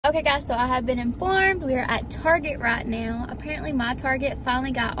Okay guys, so I have been informed we are at Target right now. Apparently my Target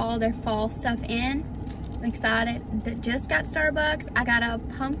finally got all their fall stuff in. I'm excited. Just got Starbucks. I got a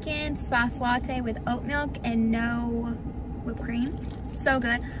pumpkin spice latte with oat milk and no whipped cream. So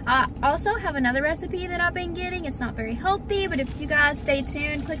good. I also have another recipe that I've been getting. It's not very healthy, but if you guys stay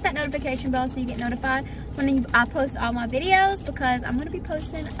tuned, click that notification bell so you get notified when I post all my videos, because I'm gonna be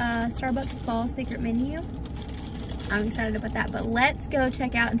posting a Starbucks fall secret menu. I'm excited about that, but let's go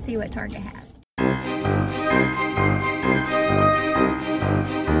check out and see what Target has.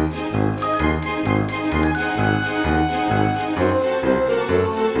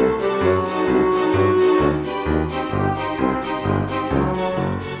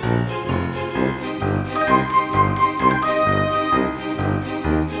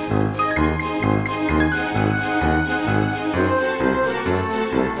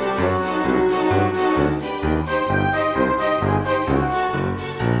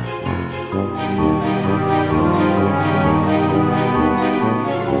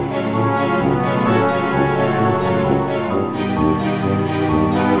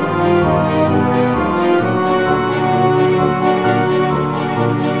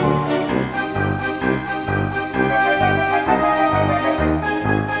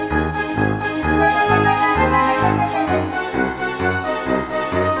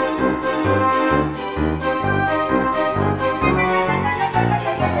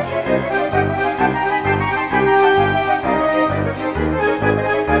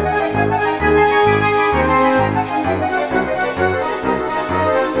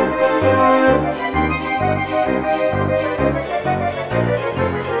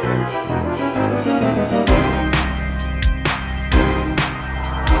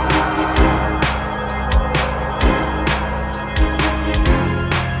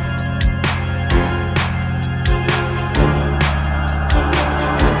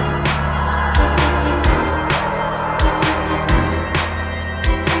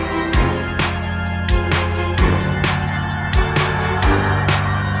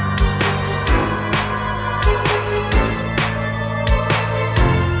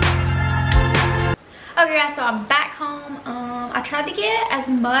 Okay guys, so I'm back home. I tried to get as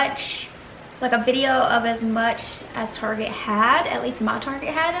much, like a video of as much as Target had, at least my Target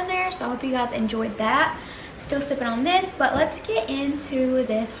had in there, so I hope you guys enjoyed that. I'm still sipping on this, but let's get into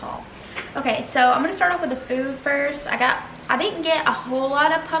this haul. Okay, so I'm gonna start off with the food first. I didn't get a whole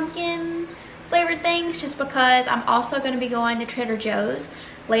lot of pumpkin flavored things just because I'm also gonna be going to Trader Joe's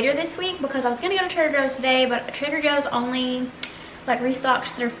later this week, because I was gonna go to Trader Joe's today, but Trader Joe's only like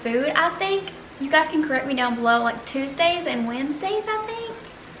restocks their food, I think. You guys can correct me down below, like Tuesdays and Wednesdays, I think.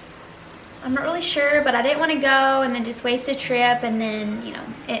 I'm not really sure, but I didn't want to go and then just waste a trip and then, you know,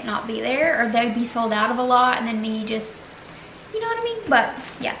 it not be there, or they'd be sold out of a lot and then me just, you know what I mean? But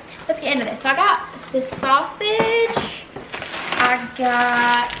yeah, let's get into this. So I got this sausage. I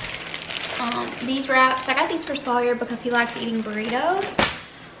got these wraps. I got these for Sawyer because he likes eating burritos.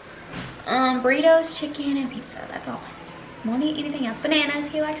 Burritos, chicken, and pizza. That's all. Won't eat anything else. Bananas,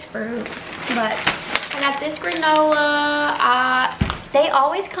 he likes fruit. But I got this granola. They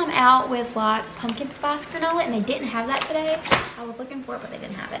always come out with like pumpkin spice granola, and they didn't have that today. I was looking for it, but they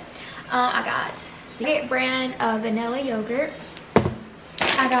didn't have it. I got the brand of vanilla yogurt.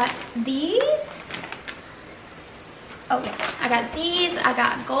 I got these. Oh yeah, I got these. I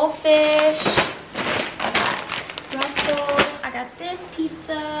got goldfish. I got Ruffles. I got this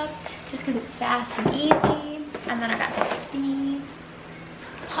pizza just because it's fast and easy. And then I got these.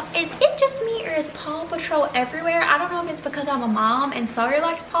 Is it just me, or is Paw Patrol everywhere? I don't know if it's because I'm a mom and Sawyer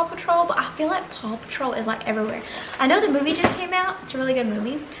likes Paw Patrol, but I feel like Paw Patrol is like everywhere. I know the movie just came out. It's a really good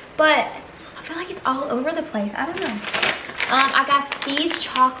movie, but I feel like it's all over the place. I don't know. I got these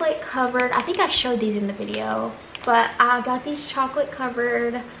chocolate covered. I think I showed these in the video, but I got these chocolate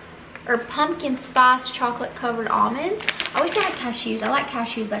covered, or pumpkin spice chocolate covered almonds. I wish they had cashews. I like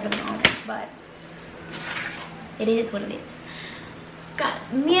cashews better than almonds, but it is what it is.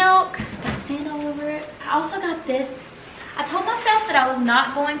 Got milk, got sand all over it. I also got this. I told myself that I was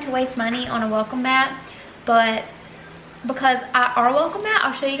not going to waste money on a welcome mat, but because our welcome mat,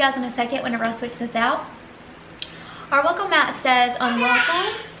 I'll show you guys in a second whenever I switch this out. Our welcome mat says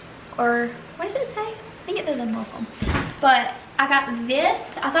unwelcome, or what does it say? I think it says unwelcome. But I got this.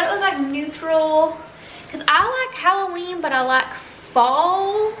 I thought it was like neutral, because I like Halloween, but I like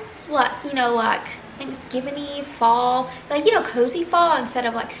fall, like, you know, like Thanksgiving-y fall, like, you know, cozy fall instead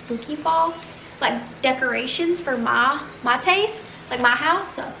of like spooky fall, like decorations for my taste, like my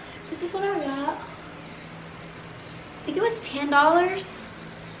house. So this is what I got. I think it was $10. I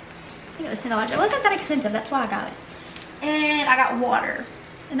think it was $10. It wasn't that expensive, that's why I got it. And I got water.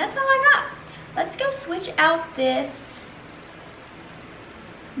 And that's all I got. Let's go switch out this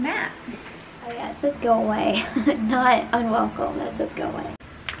mat. Oh yeah, it says go away. Not unwelcome, it says go away.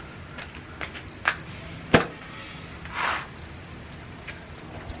 I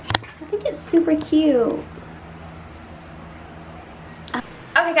think it's super cute.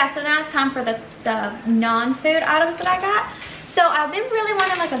 Okay guys, so now it's time for the non-food items that I got. So I've been really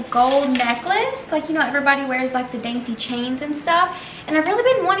wanting like a gold necklace. Like, you know, everybody wears like the dainty chains and stuff. And I've really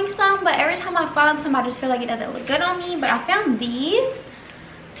been wanting some, but every time I find some, I just feel like it doesn't look good on me. But I found these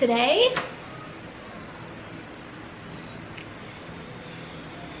today.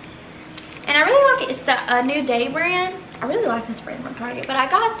 And I really like it. It's the New Day brand. I really like this brand from Target. But I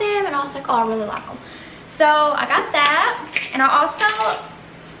got them and I was like, oh, I really like them. So I got that. And I also,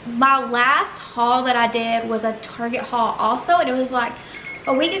 my last haul that I did was a Target haul also. And it was like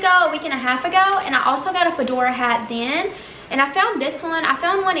a week and a half ago. And I also got a fedora hat then. And I found this one. I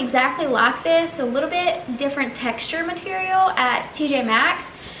found one exactly like this. A little bit different texture material at TJ Maxx.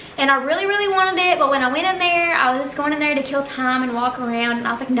 And I really, really wanted it, but when I went in there, I was just going in there to kill time and walk around, and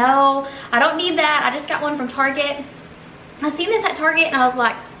I was like, no, I don't need that. I just got one from Target. I seen this at Target, and I was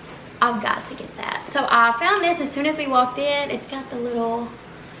like, I've got to get that. So I found this as soon as we walked in. It's got the little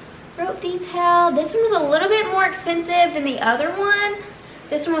rope detail. This one was a little bit more expensive than the other one.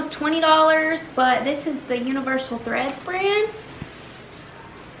 This one was $20, but this is the Universal Threads brand.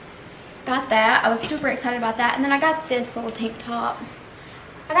 Got that. I was super excited about that. And then I got this little tank top.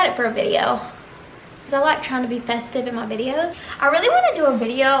 I got it for a video because I like trying to be festive in my videos. I really want to do a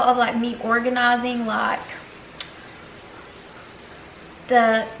video of like me organizing like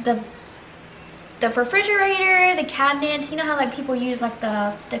the refrigerator, the cabinets. You know how like people use like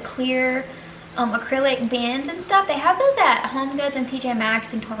the clear acrylic bins and stuff. They have those at Home Goods and TJ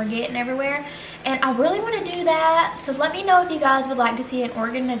Maxx and Target and everywhere. And I really want to do that. So let me know if you guys would like to see an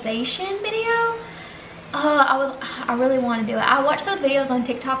organization video. I really want to do it. I watch those videos on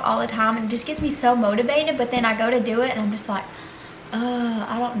TikTok all the time and it just gets me so motivated, but then I go to do it and I'm just like,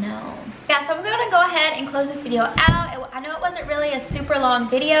 I don't know. Yeah, so I'm going to go ahead and close this video out. I know it wasn't really a super long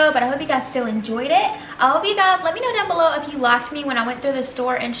video, but I hope you guys still enjoyed it. I hope you guys, let me know down below if you liked me when I went through the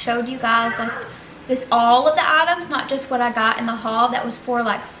store and showed you guys like all of the items, not just what I got in the haul that was for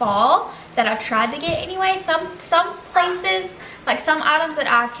like fall that I tried to get anyway. Some places, like some items that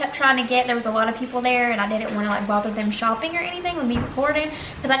I kept trying to get, there was a lot of people there and I didn't want to like bother them shopping or anything with me recording,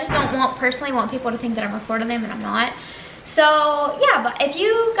 because I just don't personally want people to think that I'm recording them and I'm not. So yeah, but if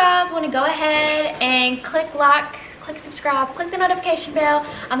you guys want to go ahead and click like, click subscribe, click the notification bell.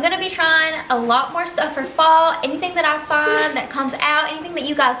 I'm going to be trying a lot more stuff for fall. Anything that I find that comes out, anything that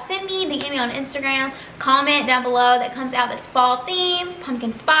you guys send me, DM me on Instagram, comment down below that comes out that's fall themed,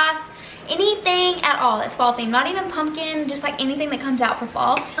 pumpkin spice, anything at all that's fall themed, not even pumpkin, just like anything that comes out for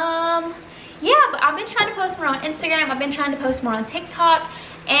fall. Yeah, but I've been trying to post more on Instagram. I've been trying to post more on TikTok.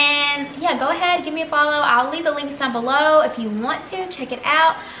 And yeah, go ahead, give me a follow. I'll leave the links down below if you want to check it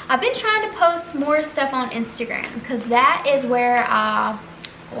out. I've been trying to post more stuff on Instagram because that is where I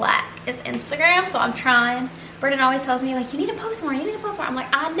lack, is Instagram. So I'm trying. Burden always tells me like, you need to post more, you need to post more. I'm like,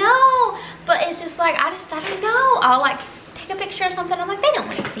 I know, but it's just like, I don't know. I'll like take a picture of something. I'm like, they don't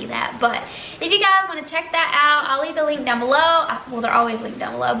want to see that. But if you guys want to check that out, I'll leave the link down below. Well, they're always linked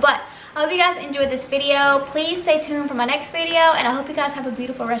down below, but I hope you guys enjoyed this video. Please stay tuned for my next video, and I hope you guys have a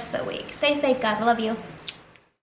beautiful rest of the week. Stay safe, guys. I love you.